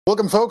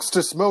Welcome, folks,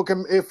 to Smoke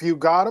 'em If You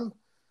Got 'em.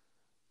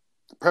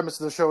 The premise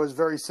of the show is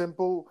very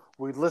simple.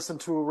 We listen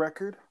to a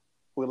record.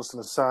 We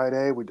listen to side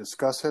A. We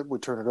discuss it. We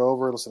turn it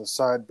over, listen to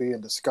side B,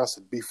 and discuss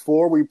it.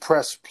 Before we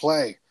press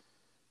play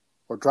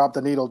or drop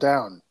the needle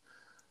down,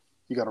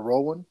 you got to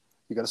roll one,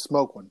 you got to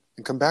smoke one,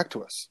 and come back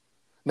to us.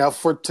 Now,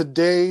 for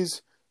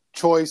today's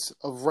choice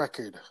of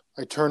record,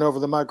 I turn over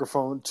the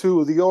microphone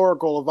to the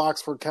Oracle of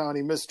Oxford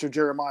County, Mr.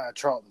 Jeremiah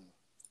Charlton.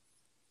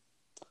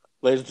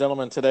 Ladies and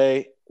gentlemen,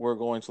 today we're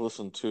going to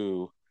listen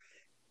to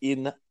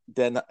In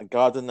den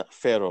Gärten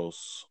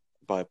Pharaos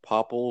by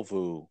Popol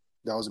Vuh.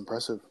 That was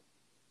impressive.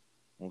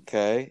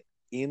 Okay.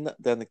 In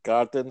den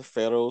Gärten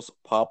Pharaos,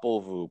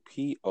 Popol Vuh.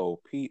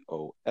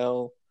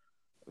 Popolvuh.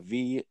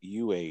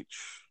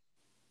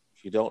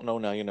 If you don't know,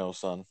 now you know,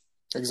 son.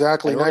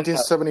 Exactly,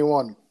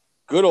 1971.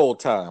 Good old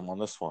time on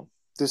this one.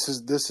 This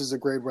is a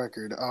great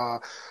record.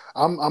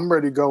 I'm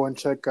ready to go and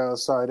check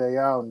side A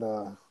out and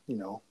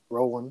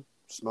roll one,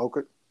 smoke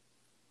it,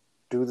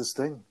 do this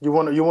thing. You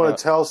want to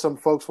tell some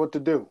folks what to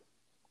do?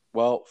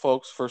 Well,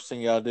 folks, first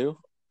thing you gotta do,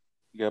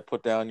 you gotta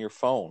put down your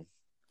phone.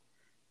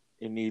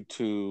 You need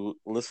to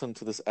listen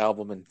to this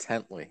album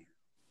intently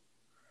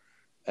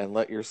and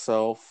let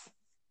yourself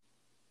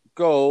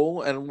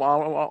go. And I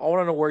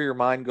want to know where your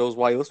mind goes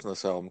while you listen to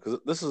this album, because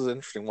this is an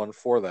interesting one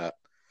for that.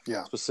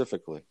 Yeah.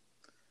 Specifically.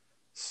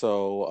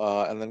 So,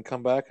 and then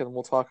come back and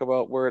we'll talk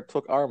about where it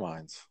took our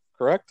minds.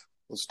 Correct?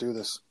 Let's do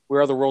this. We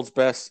are the world's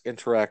best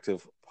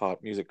interactive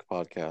pop music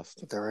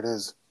podcast. There it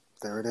is.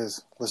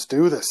 Let's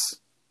do this.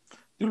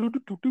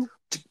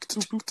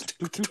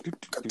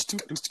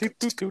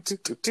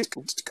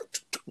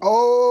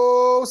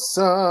 Oh,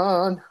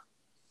 son.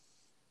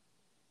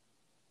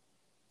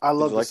 I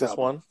love this album.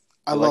 One?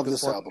 I love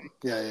this album.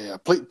 Yeah.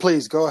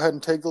 Please go ahead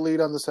and take the lead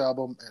on this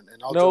album, and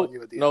I'll join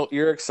you at the end. No,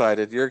 you're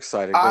excited. Go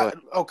ahead.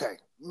 Okay.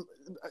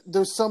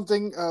 There's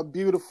something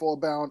beautiful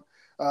about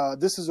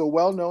this is a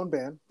well-known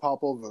band,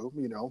 Popol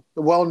Vuh,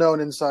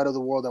 well-known inside of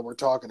the world that we're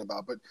talking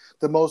about, but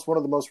one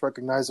of the most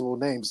recognizable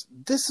names.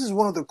 This is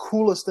one of the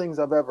coolest things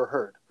I've ever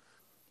heard.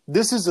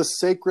 This is a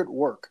sacred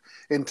work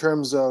in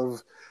terms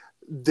of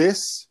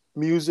this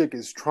music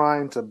is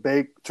trying to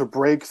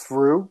break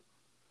through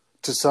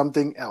to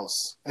something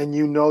else. And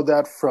you know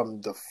that from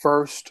the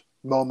first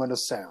moment of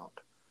sound.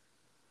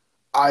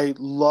 I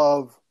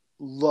love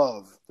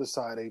the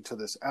side A to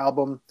this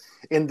album.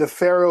 In the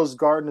Pharaoh's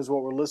Garden is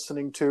what we're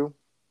listening to.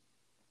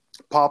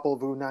 Popol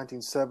Vuh,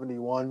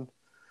 1971.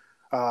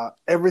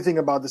 Everything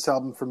about this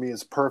album for me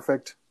is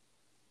perfect.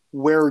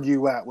 Where are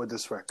you at with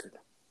this record?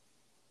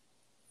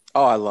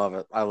 Oh, I love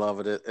it.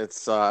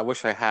 It's I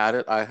wish I had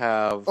it. I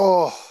have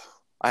badly.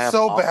 I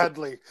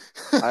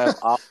have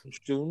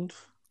Abendstund.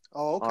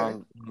 Oh, okay.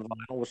 On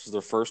vinyl, which is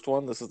their first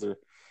one. This is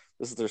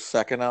their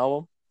second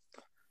album,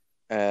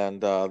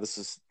 and this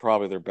is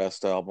probably their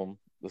best album.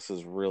 This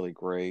is really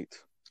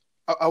great.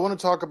 I want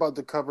to talk about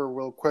the cover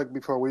real quick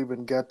before we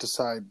even get to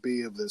side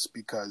B of this,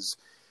 because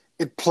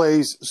it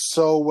plays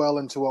so well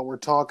into what we're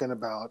talking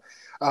about.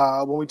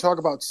 When we talk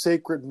about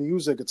sacred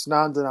music, it's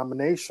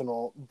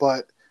non-denominational,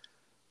 but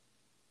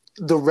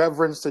the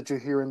reverence that you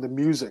hear in the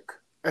music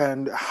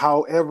and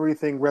how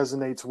everything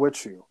resonates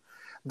with you.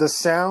 The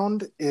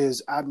sound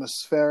is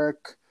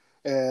atmospheric,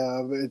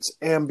 it's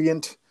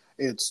ambient,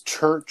 it's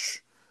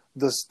church.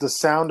 The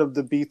sound of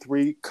the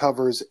B3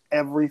 covers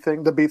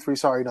everything.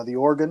 The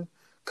organ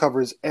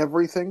covers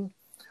everything.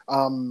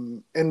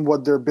 And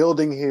what they're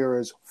building here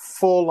is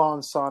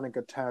full-on sonic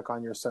attack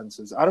on your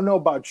senses. I don't know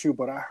about you,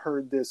 but I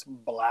heard this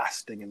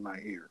blasting in my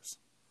ears.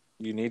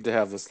 You need to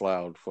have this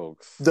loud,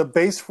 folks. The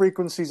bass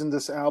frequencies in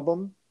this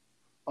album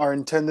are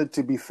intended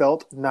to be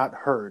felt, not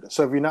heard.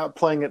 So if you're not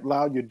playing it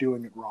loud, you're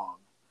doing it wrong.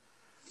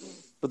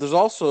 But there's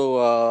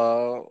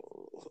also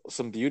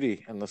some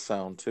beauty in the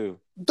sound too.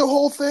 The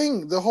whole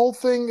thing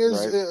is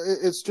right.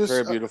 It's just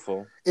very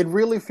beautiful. It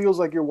really feels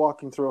like you're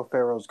walking through a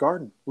Pharaoh's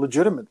garden,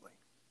 legitimately.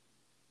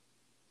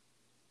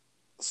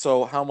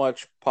 So, how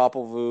much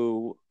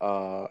Popol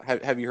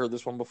Vuh? Have you heard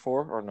this one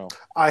before or no?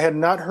 I had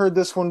not heard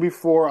this one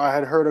before. I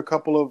had heard a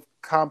couple of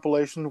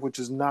compilations, which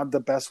is not the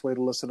best way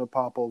to listen to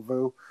Popol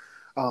Vuh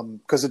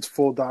because it's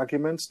full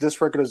documents. This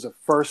record is the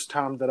first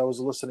time that I was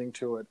listening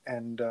to it,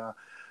 and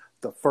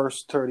the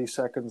first 30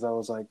 seconds, I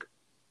was like,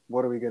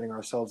 what are we getting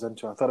ourselves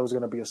into? I thought it was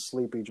going to be a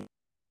sleepy joint.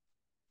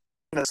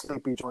 Not a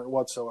sleepy joint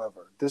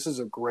whatsoever. This is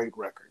a great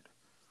record.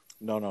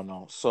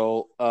 No.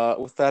 So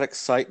with that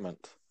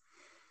excitement,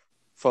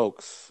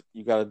 folks,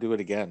 you got to do it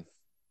again.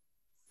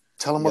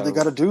 Tell them what they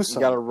got to do. You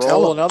got to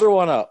roll another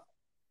one up.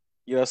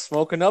 You got to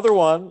smoke another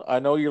one. I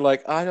know you're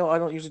like, I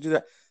don't usually do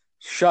that.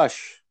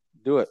 Shush.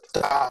 Do it.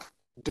 Stop.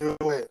 Do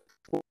it.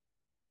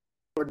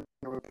 Come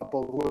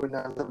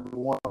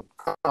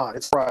on,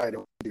 it's Friday.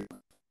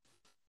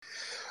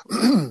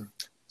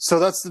 So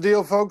that's the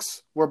deal,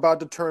 folks. We're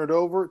about to turn it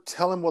over.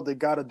 Tell them what they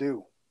got to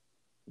do.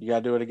 You got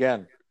to do it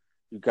again.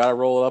 You got to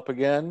roll it up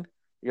again.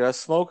 You got to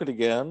smoke it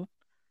again.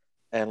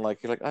 And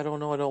you're like, I don't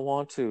know, I don't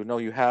want to. No,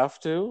 you have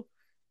to.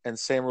 And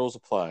same rules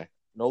apply.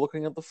 No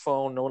looking at the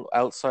phone, no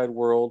outside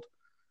world.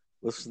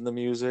 listen to the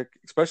music.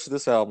 Especially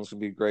this album's gonna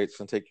be great. It's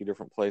gonna take you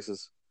different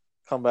places.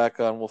 Come back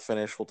on. We'll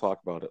finish. We'll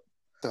talk about it.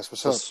 That's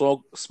what's so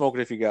up. Smoke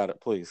it if you got it,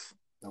 please.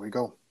 There we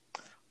go.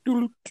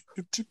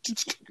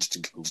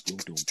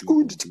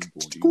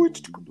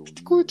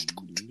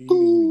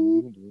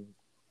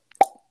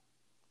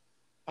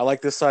 I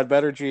like this side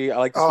better, G. I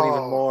like this one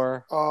even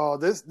more. Oh,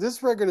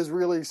 this record is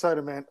really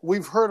exciting, man.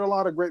 We've heard a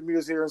lot of great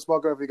music here in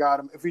Smoke It If You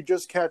Got Him. If you're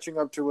just catching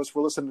up to us,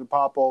 we're listening to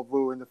Popol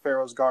Vuh in the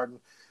Pharaoh's Garden,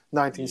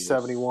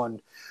 1971.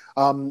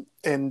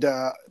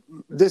 Yes.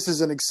 This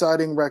is an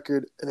exciting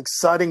record, an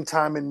exciting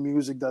time in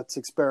music that's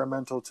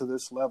experimental to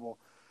this level.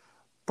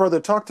 Brother,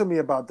 talk to me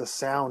about the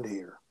sound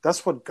here.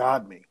 That's what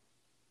got me.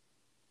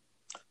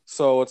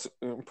 So what's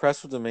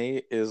impressive to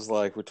me is,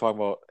 like, we're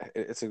talking about,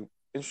 it's an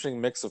interesting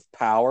mix of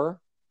power.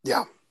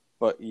 Yeah.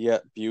 But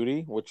yet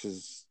beauty, which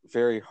is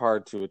very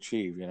hard to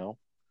achieve, you know?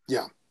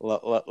 Yeah.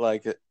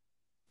 Like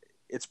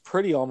it's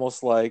pretty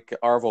almost like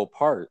Arvo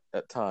Part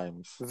at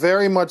times.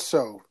 Very much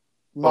so.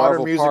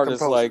 Modern Arvo music Part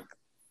composer. is like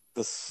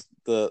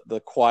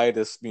the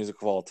quietest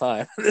music of all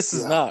time. This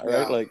is not, right?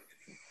 Yeah. Like,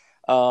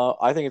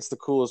 I think it's the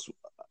coolest.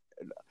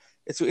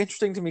 It's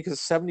interesting to me because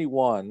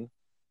 71,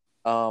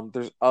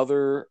 there's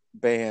other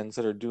bands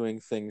that are doing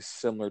things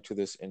similar to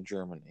this in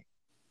Germany.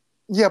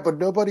 Yeah, but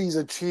nobody's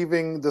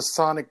achieving the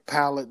sonic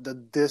palette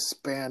that this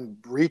band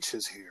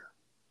reaches here.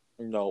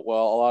 No,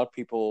 well, a lot of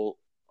people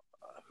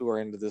who are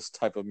into this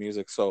type of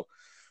music, so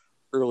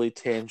early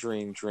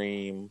Tangerine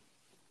Dream,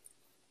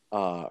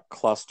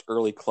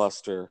 early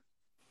Cluster,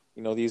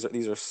 you know, these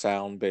are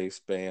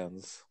sound-based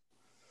bands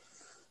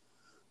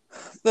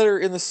that are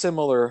in the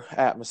similar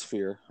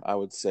atmosphere, I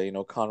would say. You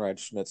know, Konrad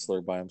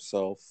Schnitzler by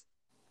himself.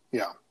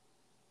 Yeah.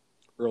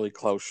 Early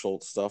Klaus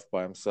Schulze stuff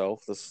by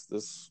himself.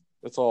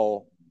 It's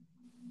all,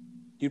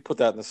 you'd put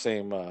that in the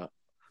same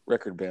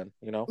record bin,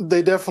 you know?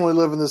 They definitely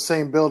live in the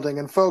same building.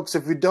 And folks,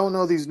 if you don't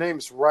know these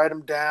names, write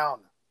them down.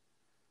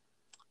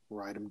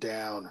 Write them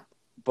down.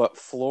 But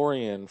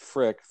Florian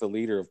Fricke, the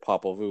leader of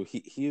Popol Vuh,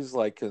 he's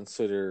like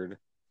considered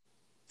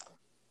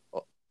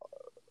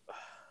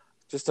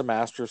just a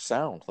master of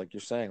sound, like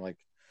you're saying, like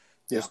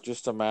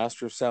just a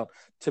master of sound.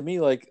 To me,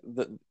 like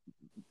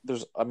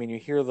you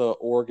hear the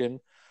organ,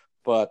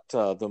 but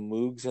the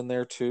Moogs in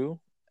there too,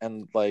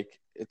 and like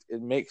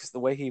it makes the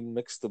way he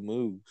mixed the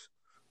Moogs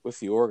with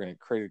the organ, it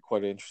created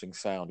quite an interesting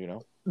sound, you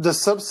know. The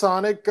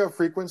subsonic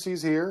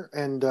frequencies here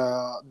and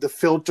the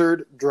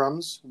filtered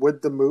drums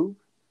with the Moog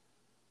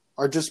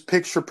are just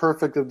picture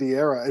perfect of the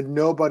era, and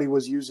nobody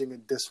was using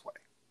it this way.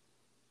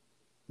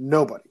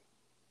 Nobody.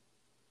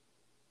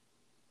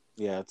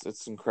 Yeah,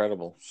 it's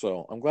incredible.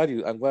 So I'm glad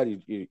you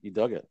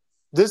dug it.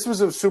 This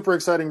was a super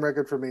exciting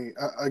record for me.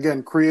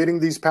 Again, creating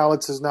these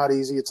palettes is not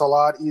easy. It's a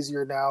lot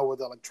easier now with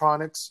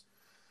electronics,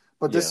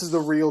 but this is the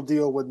real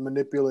deal with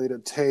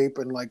manipulated tape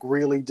and like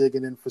really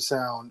digging in for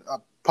sound.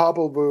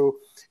 Popol Vuh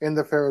in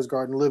the Pharaoh's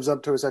Garden lives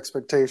up to his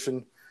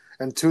expectation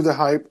and to the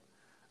hype.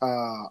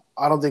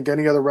 I don't think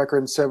any other record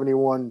in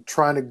 71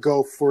 trying to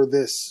go for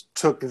this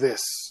took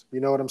this.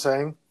 You know what I'm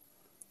saying?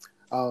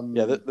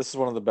 This is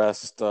one of the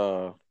best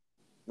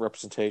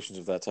representations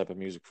of that type of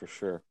music for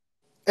sure.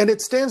 And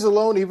it stands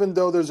alone, even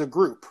though there's a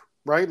group,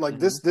 right? Like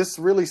this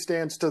really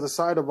stands to the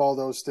side of all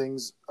those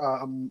things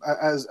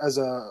as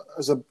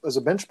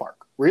a benchmark,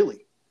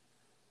 really.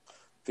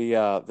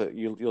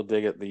 You'll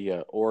dig it.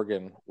 The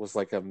organ was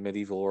like a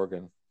medieval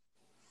organ,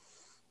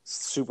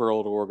 super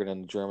old organ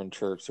in the German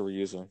church they were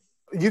using.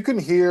 You can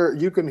hear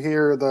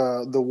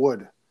the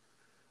wood.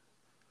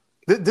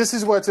 This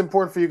is why it's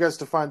important for you guys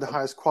to find the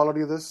highest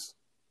quality of this.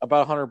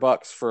 About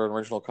 $100 for an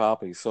original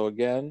copy. So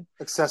again,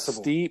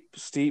 accessible.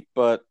 Steep,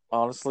 but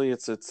honestly,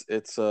 it's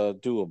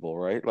doable,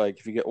 right? Like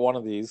if you get one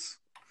of these,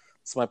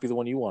 this might be the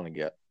one you want to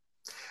get.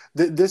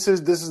 This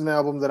is an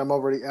album that I'm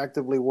already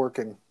actively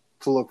working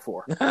to look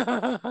for.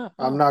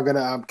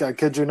 I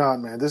kid you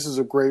not, man. This is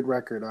a great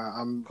record.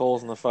 I'm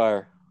coals in the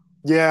fire.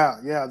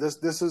 Yeah.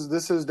 This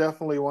is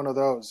definitely one of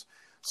those.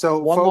 So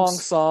one long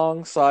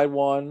song, side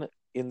one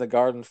in the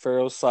Gärten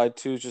Pharaos, side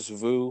two is just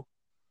Vuh.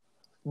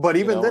 But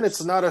even then,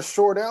 it's not a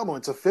short album.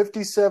 It's a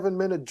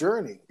 57-minute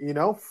journey. You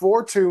know,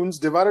 4 tunes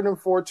divided in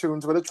 4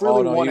 tunes, but it's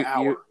really 1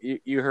 hour.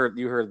 You heard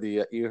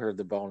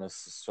the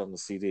bonus from the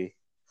CD.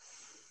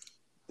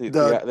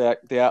 The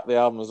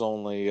album is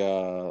only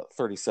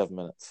 37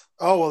 minutes.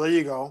 Oh well, there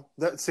you go.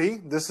 This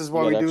is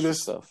why we do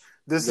this. Stuff.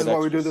 This is why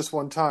we do this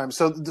one time.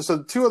 So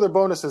 2 other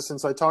bonuses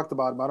since I talked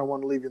about them. I don't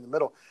want to leave you in the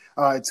middle.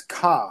 It's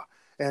Kha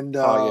and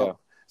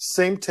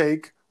same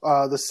take.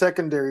 The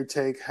secondary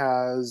take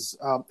has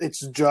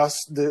it's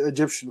just the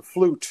Egyptian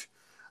flute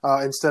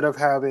instead of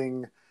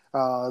having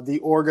the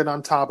organ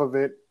on top of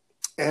it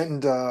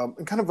and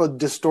kind of a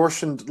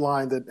distortion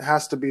line that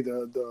has to be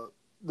the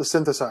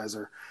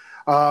synthesizer.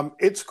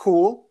 It's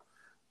cool,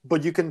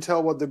 but you can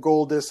tell what the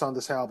gold is on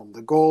this album.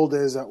 The gold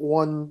is at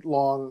one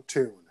long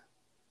tune.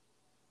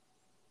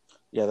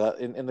 Yeah, that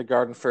in the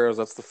Gärten Pharaos,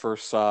 that's the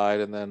first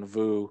side, and then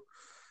Vuh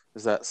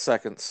is that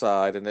second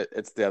side, and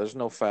it's there's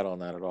no fat on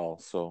that at all.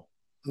 So.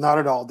 Not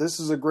at all. This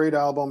is a great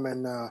album,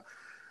 and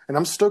And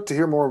I'm stoked to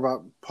hear more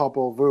about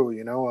Popol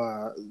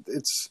Vuh.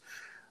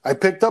 I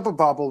picked up a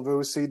Popol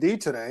Vuh CD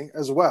today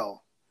as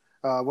well.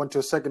 Went to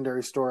a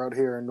secondary store out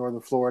here in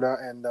northern Florida,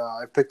 and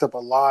I picked up a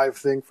live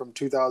thing from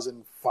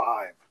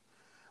 2005.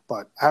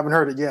 But I haven't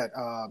heard it yet.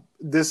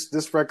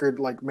 This record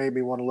made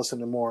me want to listen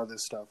to more of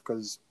this stuff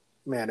because,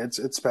 man, it's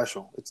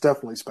special. It's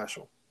definitely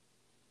special.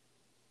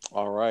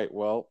 All right.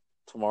 Well,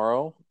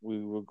 tomorrow we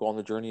will go on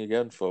the journey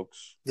again,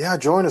 folks. Yeah,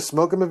 join us.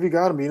 Smoke them if you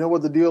got them. You know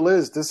what the deal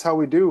is. This is how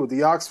we do.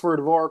 The Oxford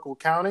of Oracle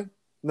County.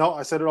 No,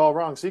 I said it all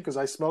wrong. See, because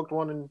I smoked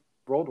one and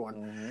rolled one.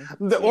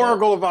 Mm-hmm. The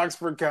Oracle of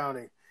Oxford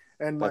County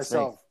and That's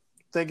myself. Me.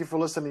 Thank you for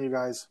listening, you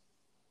guys.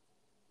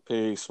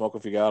 Peace. Smoke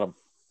if you got them.